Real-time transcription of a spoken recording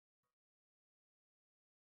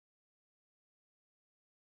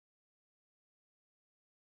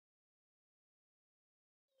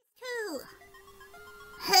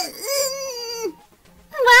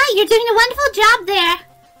Wow, you're doing a wonderful job there.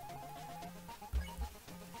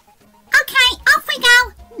 Okay, off we go.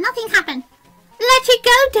 Nothing happened. Let it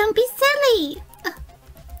go, don't be silly.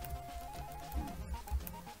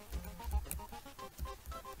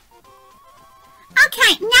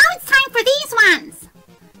 Okay, now it's time for these ones.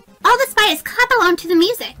 All the spiders clap along to the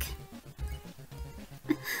music.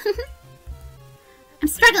 I'm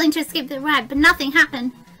struggling to escape the web, but nothing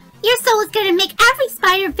happened. Your soul is going to make every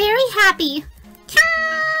spider very happy.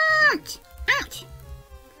 Ouch! Ouch!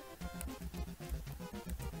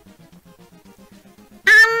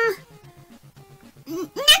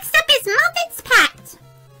 Next up is Muffet's pet.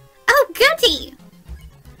 Oh, goody!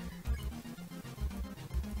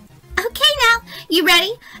 Okay now, you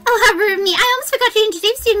ready? Oh, how rude of me. I almost forgot to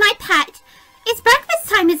introduce you to my pet. It's breakfast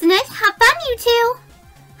time, isn't it? Have fun, you two.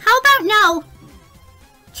 How about no?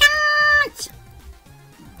 Chant!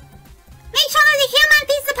 Make sure that the human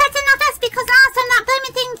feeds the pets and not us, because last time that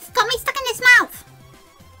blooming thing got me stuck in his mouth.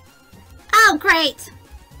 Oh, great.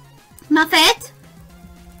 Muffet?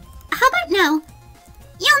 How about no?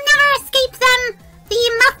 You'll never escape them.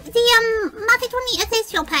 Muffet won't eat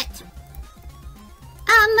a your pet.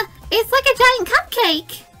 It's like a giant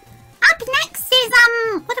cupcake. Up next is,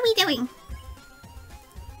 what are we doing?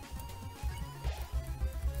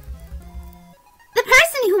 The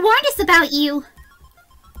person who warned us about you.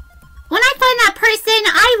 When I find that person,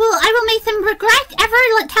 I will make them regret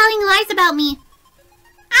ever telling lies about me.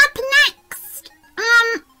 Up next,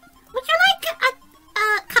 would you like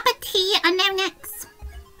a cup of tea and no next?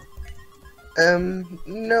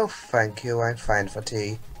 No thank you, I'm fine for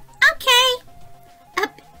tea. Okay.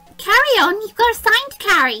 Carry on, you've got a sign to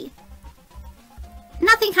carry.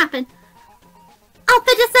 Nothing happened. Oh,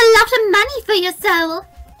 but just a lot of money for your soul.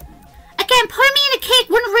 Again, putting me in a cake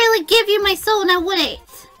wouldn't really give you my soul now, would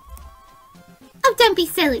it? Oh, don't be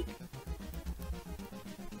silly.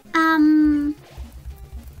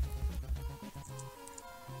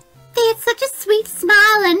 They had such a sweet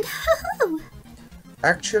smile and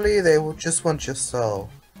Actually, they will just want your soul.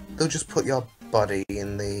 They'll just put your body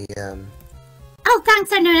in the, Oh,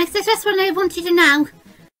 thanks, Undertale. That's just what I wanted to know.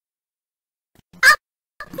 Up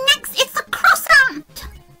next, it's the croissant.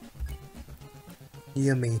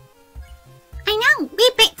 Yummy. I know, we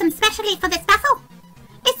baked them specially for this vessel.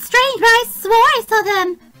 It's strange, but I swore I saw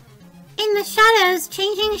them in the shadows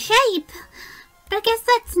changing shape. But I guess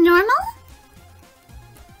that's normal?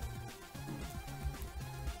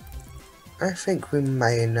 I think we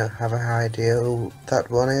may not have an idea who that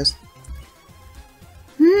one is.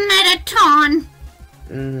 Metaton.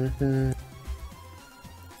 Mm-hmm.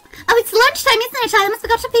 Oh, it's lunchtime, isn't it? I almost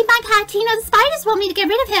forgot to feed my pet. You know, the spiders want me to get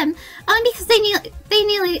rid of him. Only because they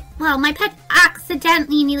nearly, well, my pet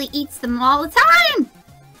accidentally nearly eats them all the time.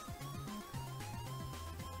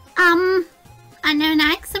 I know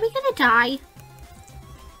next. Are we gonna die?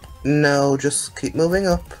 No, just keep moving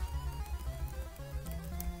up.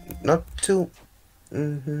 Not too...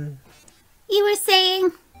 You were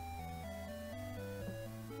saying...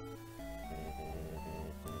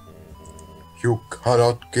 You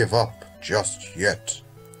cannot give up just yet.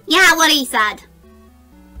 Yeah, what he said.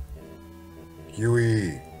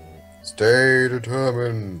 Huey, stay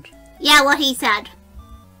determined. Yeah, what he said.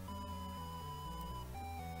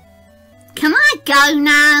 Can I go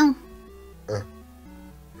now?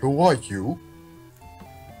 Who are you?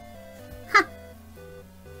 Huh.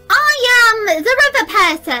 I am the river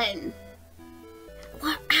person.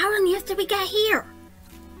 What? How on earth did we get here?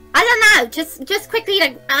 I don't know. Just quickly.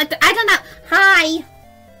 I don't know. Hi.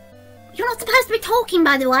 You're not supposed to be talking,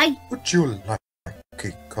 by the way. Would you like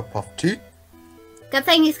a cup of tea? Good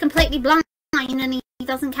thing he's completely blind and he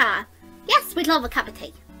doesn't care. Yes, we'd love a cup of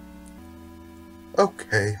tea.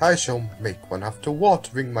 Okay, I shall make one after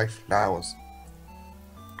watering my flowers.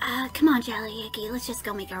 Come on, Jelly Iggy. Let's just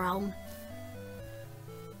go make our own.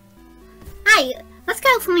 Hey, let's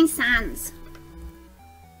go find Sans.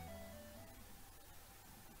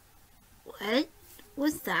 What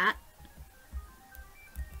was that?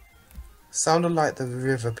 Sounded like the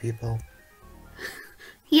river people.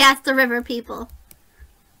 Yes, the river people.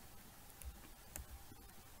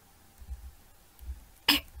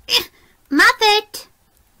 Muffet!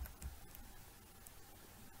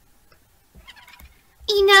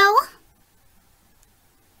 You know,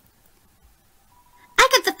 I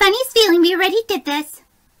got the funniest feeling we already did this.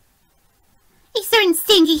 A certain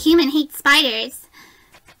stinky human hates spiders.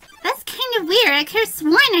 That's kind of weird. I could have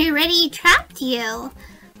sworn I already trapped you.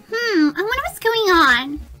 I wonder what's going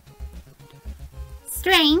on.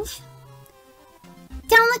 Strange.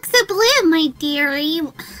 don't look so blue, my dearie.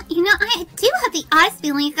 You know, I do have the odd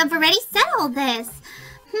feeling like I've already said all this.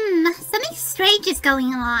 Something strange is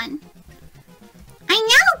going on. I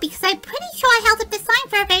know, because I'm pretty sure I held up the sign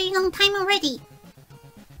for a very long time already.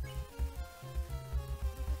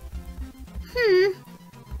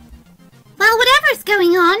 Well, whatever's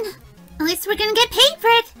going on, at least we're gonna get paid for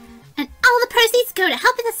it. And all the proceeds go to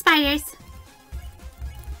helping the spiders.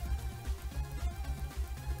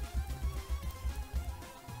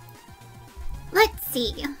 Let's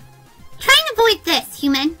see. Try and avoid this,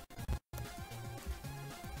 human.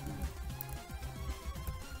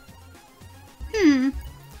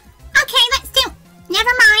 Okay, let's do... Never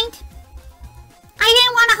mind. I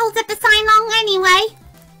didn't want to hold up the sign long anyway.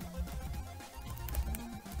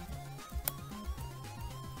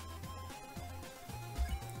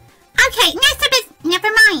 Okay, next up is... Never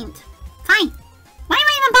mind. Fine. Why do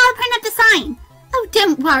I even bother putting up the sign? Oh,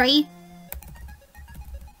 don't worry.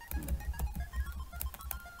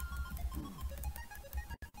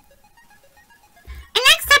 And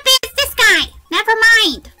next up is this guy. Never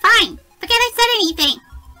mind. Fine. Forget I said anything.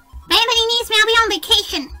 If anybody needs me, I'll be on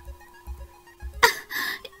vacation.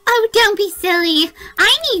 Oh, don't be silly.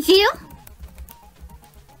 I need you.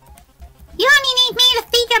 You only need me to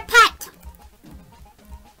feed your pet.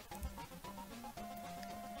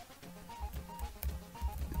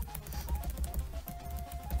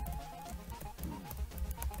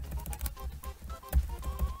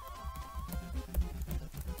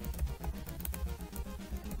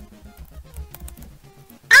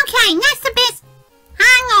 Okay, next up is...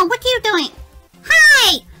 Hang on, what are you doing?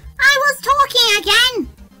 Hi! I was talking again!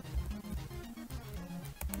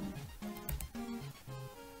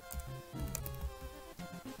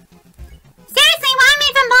 Seriously, why am I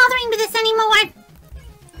even bothering with this anymore?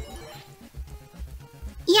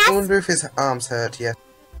 Yes? I wonder if his arms hurt yet.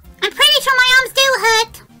 I'm pretty sure my arms do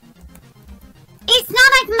hurt. It's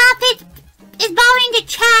not like Muffet is bothering to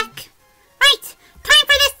check. Right, time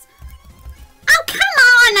for this... Oh, come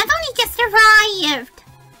on! I've only just arrived.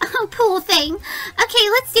 Oh, poor thing. Okay,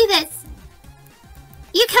 let's do this.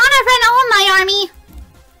 You can't outrun all my army.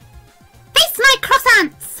 Face my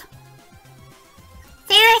croissants.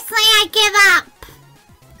 Seriously, I give up.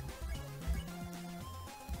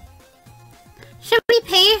 Should we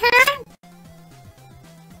pay her?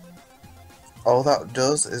 All that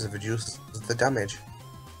does is reduce the damage.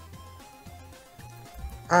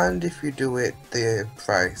 And if you do it, the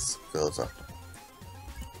price goes up.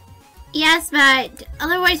 Yes, but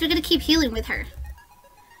otherwise we're gonna keep healing with her.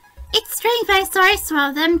 It's strange, but I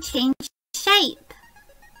saw them change shape.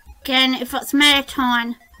 Again, if it's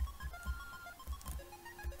Marathon.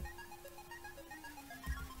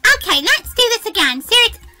 Okay, let's do this again.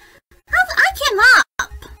 Seriously, I give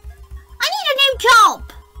up. I need a new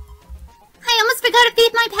job. I almost forgot to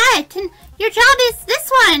feed my pet, and your job is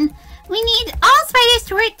this one. We need all spiders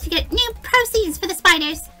to work to get new proceeds for the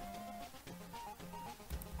spiders.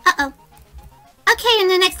 Uh-oh. Okay, and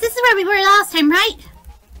the next, this is where we were last time, right?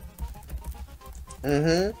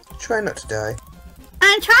 Try not to die.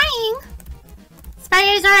 I'm trying.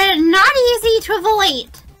 Spiders are not easy to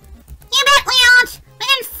avoid. You bet we aren't. We're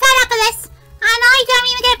getting fed up of this. And I don't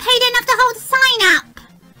even get paid enough to hold the sign up.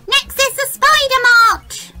 Next is the Spider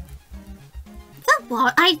March. The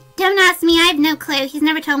what? Don't ask me. I have no clue. He's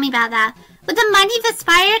never told me about that. With the money, the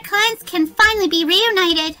spider clans can finally be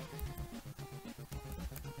reunited.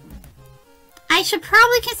 I should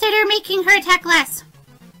probably consider making her attack less.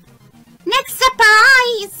 Next up are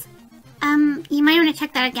eyes. You might want to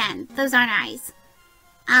check that again. Those aren't eyes.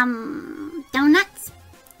 Donuts?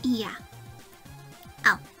 Yeah.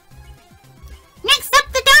 Oh. Next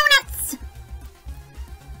up, the donuts!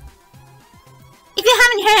 If you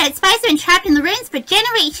haven't heard, spiders have been trapped in the ruins for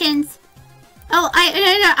generations. Oh,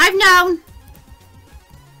 I've known.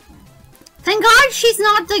 Thank God she's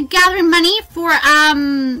not gathering money for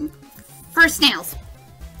snails.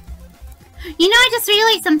 You know, I just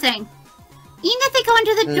realized something. Even if they go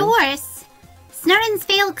under the doors, Snowden's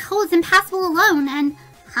Veil code's impassable alone, and...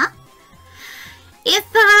 Huh? If,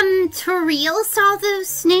 Toriel saw those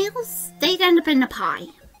snails, they'd end up in a pie.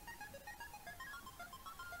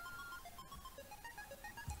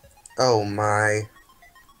 Oh my.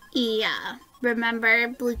 Yeah. Remember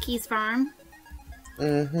Blue Key's farm?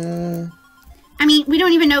 I mean, we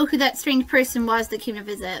don't even know who that strange person was that came to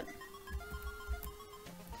visit.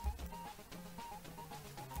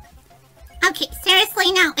 Okay,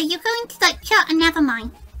 seriously now, are you going to chill? Never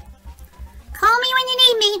mind. Call me when you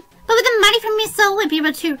need me, but with the money from your soul, we'll be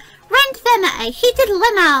able to rent them a heated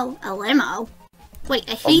limo. A limo? Wait,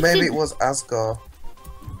 a heated... Or maybe it was Asgore.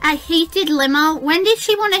 A heated limo? When did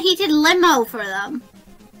she want a heated limo for them?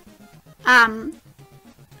 And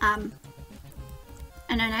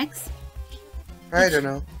our next? I don't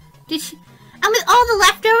know. And with all the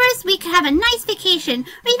leftovers, we could have a nice vacation,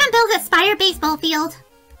 or even build a Spire baseball field.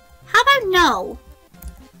 How about no?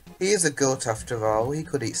 He is a goat after all. He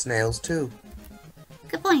could eat snails too.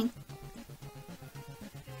 Good point.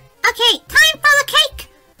 Okay, time for the cake!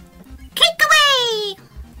 Cake away!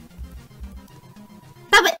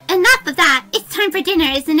 But enough of that. It's time for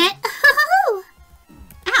dinner, isn't it?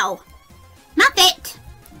 Ow. Muffet!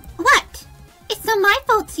 What? It's not my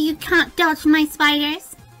fault you can't dodge my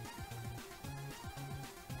spiders.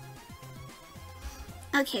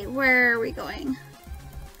 Okay, where are we going?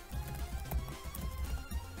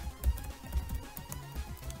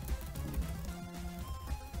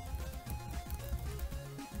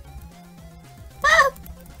 Whoa!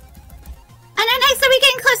 And then next, are we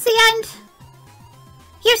getting close to the end?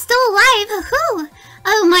 You're still alive! Woohoo!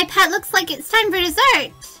 Oh, my pet looks like it's time for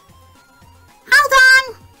dessert. Hold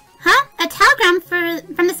on! Huh? A telegram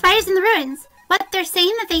from the spiders in the ruins. What, they're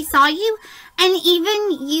saying that they saw you? And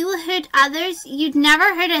even you heard others? You'd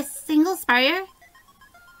never heard a single spider?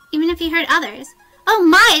 Even if you heard others? Oh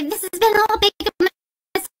my, this has been all a big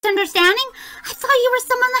misunderstanding? I thought you were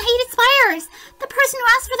someone that hated spiders. The person who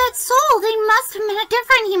asked for that soul, they must have met a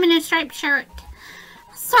different human in a striped shirt.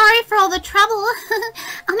 Sorry for all the trouble.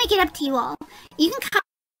 I'll make it up to you all. You can come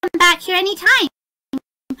back here anytime.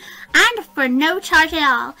 And for no charge at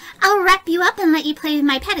all. I'll wrap you up and let you play with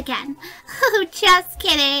my pet again. Oh, just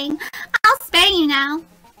kidding. I'll spare you now.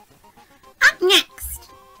 Up next.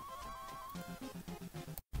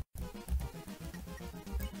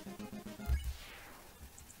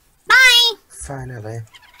 Bye. Finally.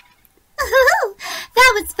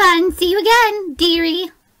 That was fun. See you again,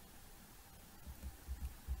 dearie.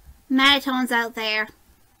 Matatone's out there.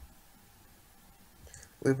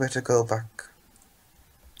 We better go back.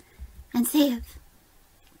 And save.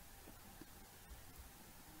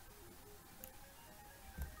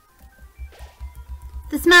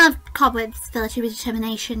 The smell of cobwebs filled you with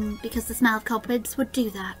determination because the smell of cobwebs would do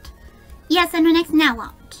that. Yes, and next, now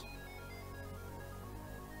what?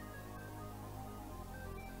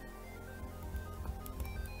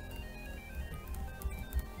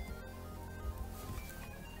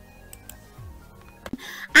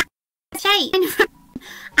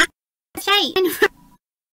 Shade.